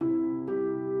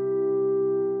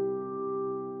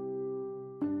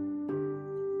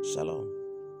Shalom.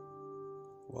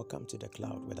 Welcome to The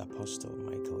Cloud with Apostle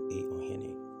Michael A.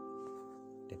 Ohene,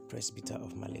 the presbyter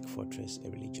of Malik Fortress, a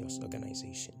religious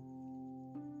organization.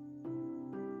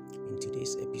 In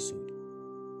today's episode,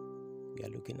 we are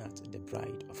looking at the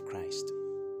bride of Christ.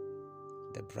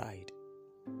 The bride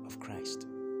of Christ.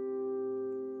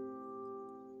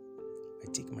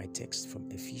 I take my text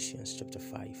from Ephesians chapter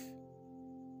 5,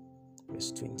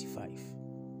 verse 25.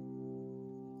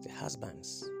 The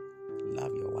husbands,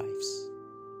 love your wives,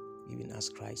 even as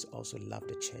Christ also loved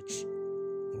the church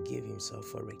and gave himself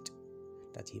for it,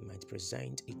 that he might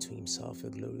present it to himself a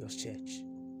glorious church,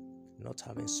 not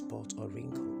having spot or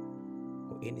wrinkle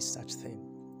or any such thing,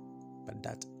 but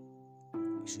that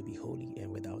it should be holy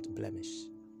and without blemish.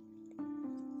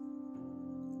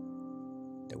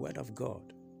 The word of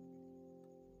God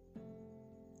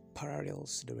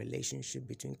parallels the relationship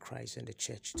between Christ and the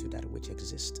church to that which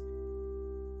exists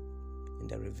in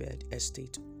the revered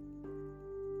estate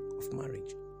of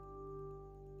marriage.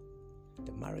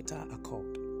 The marital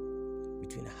accord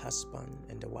between a husband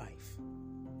and a wife,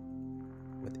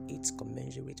 with its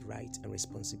commensurate rights and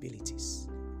responsibilities,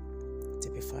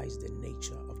 typifies the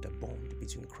nature of the bond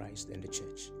between Christ and the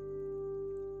church.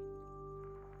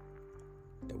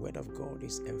 The word of God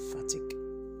is emphatic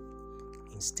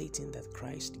in stating that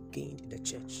Christ gained the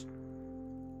church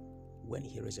when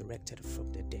he resurrected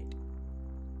from the dead,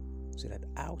 so that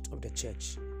out of the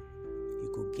church he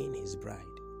could gain his bride.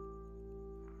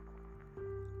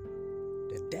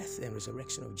 The death and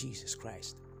resurrection of Jesus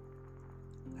Christ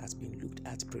has been looked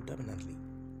at predominantly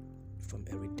from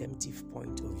a redemptive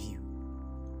point of view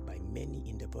by many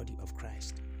in the body of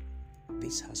Christ.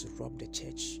 This has robbed the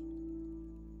church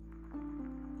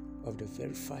of the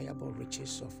verifiable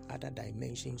riches of other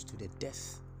dimensions to the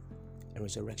death and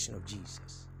resurrection of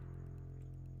Jesus.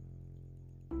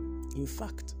 In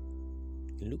fact,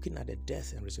 in looking at the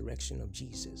death and resurrection of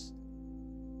Jesus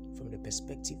from the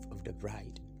perspective of the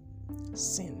bride,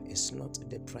 sin is not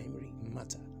the primary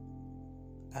matter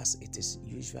as it is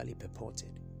usually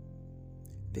purported.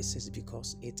 This is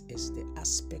because it is the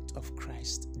aspect of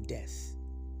Christ's death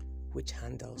which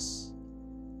handles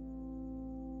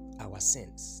our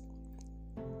sins.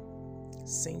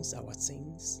 Since our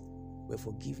sins were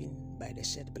forgiven by the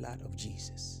shed blood of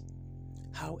Jesus.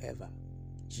 However,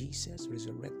 Jesus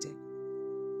resurrected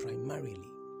primarily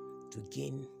to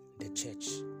gain the church.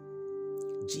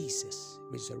 Jesus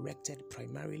resurrected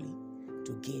primarily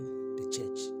to gain the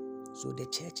church. So the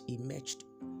church emerged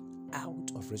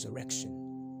out of resurrection,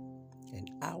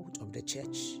 and out of the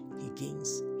church he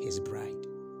gains his bride.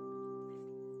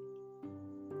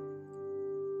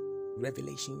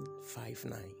 Revelation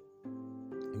 5:9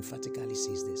 emphatically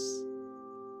says this,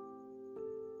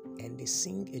 and they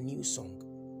sing a new song,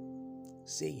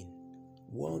 saying,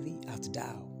 worthy art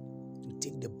thou to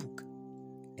take the book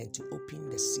and to open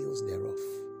the seals thereof,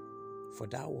 for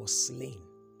thou wast slain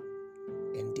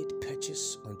and did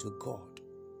purchase unto God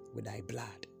with thy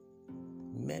blood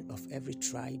men of every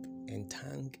tribe and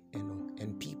tongue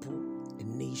and people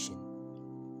and nation.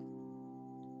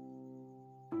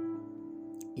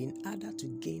 In order to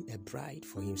gain a bride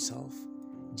for himself,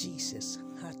 Jesus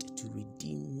had to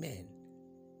redeem men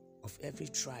of every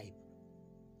tribe,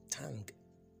 tongue,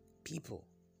 people,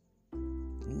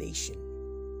 nation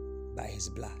by his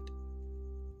blood.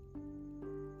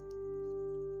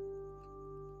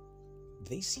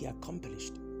 This he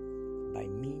accomplished by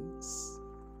means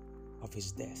of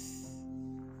his death.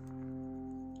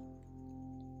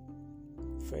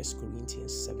 1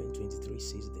 Corinthians 7:23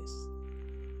 says this,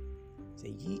 say,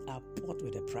 ye are bought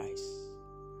with a price.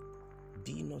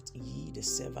 Be not ye the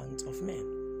servants of men.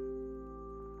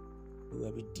 We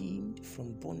were redeemed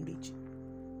from bondage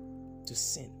to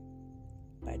sin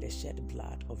by the shed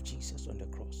blood of Jesus on the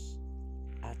cross.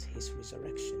 At his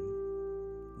resurrection,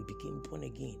 we became born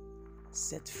again,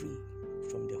 set free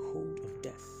from the hold of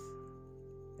death,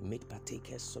 and made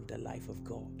partakers of the life of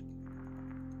God.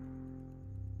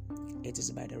 It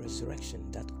is by the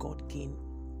resurrection that God gained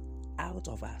out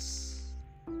of us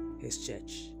his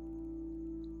church.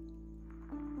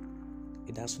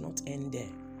 It does not end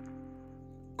there.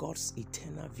 God's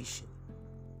eternal vision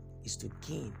is to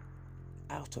gain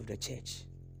out of the church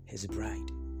his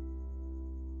bride.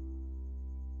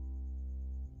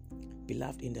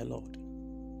 Beloved in the Lord,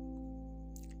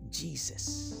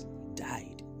 Jesus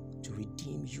died to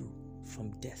redeem you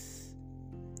from death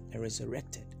and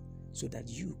resurrected so that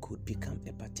you could become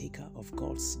a partaker of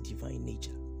God's divine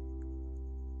nature.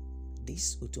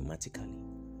 This automatically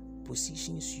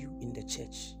positions you in the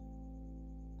church.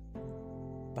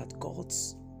 But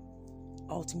God's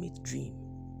ultimate dream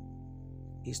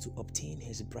is to obtain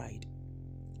his bride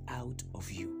out of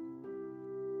you.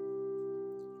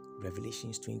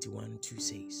 Revelations 21:2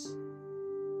 says,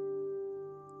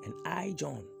 "And I,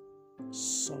 John,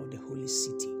 saw the holy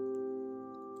city,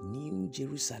 New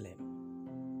Jerusalem,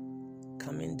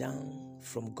 coming down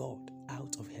from God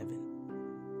out of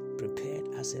heaven, prepared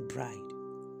as a bride,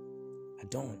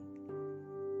 adorned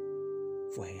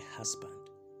for her husband."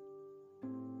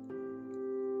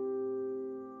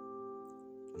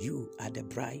 You are the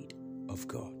bride of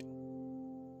God.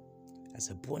 As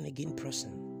a born-again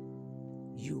person,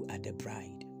 you are the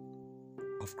bride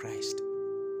of Christ.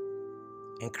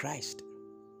 And Christ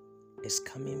is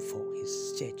coming for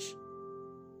his church,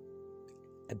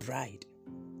 a bride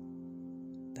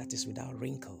that is without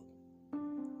wrinkle,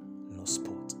 no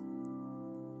spot.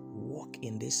 Walk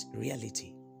in this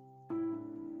reality.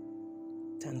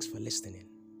 Thanks for listening.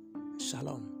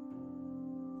 Shalom.